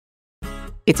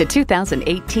It's a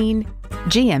 2018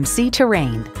 GMC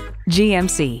Terrain.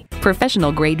 GMC,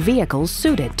 professional-grade vehicles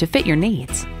suited to fit your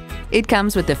needs. It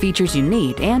comes with the features you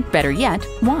need and, better yet,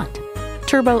 want.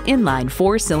 Turbo inline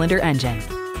 4-cylinder engine,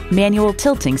 manual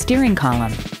tilting steering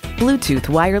column, Bluetooth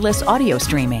wireless audio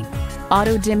streaming,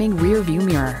 auto-dimming rear-view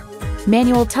mirror,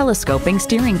 manual telescoping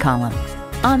steering column,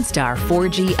 OnStar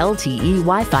 4G LTE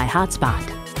Wi-Fi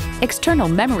hotspot, external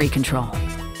memory control,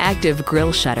 active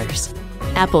grille shutters,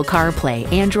 Apple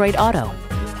CarPlay Android Auto,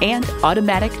 and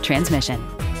automatic transmission.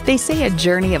 They say a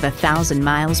journey of 1,000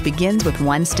 miles begins with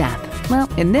one step. Well,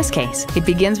 in this case, it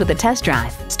begins with a test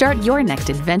drive. Start your next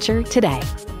adventure today.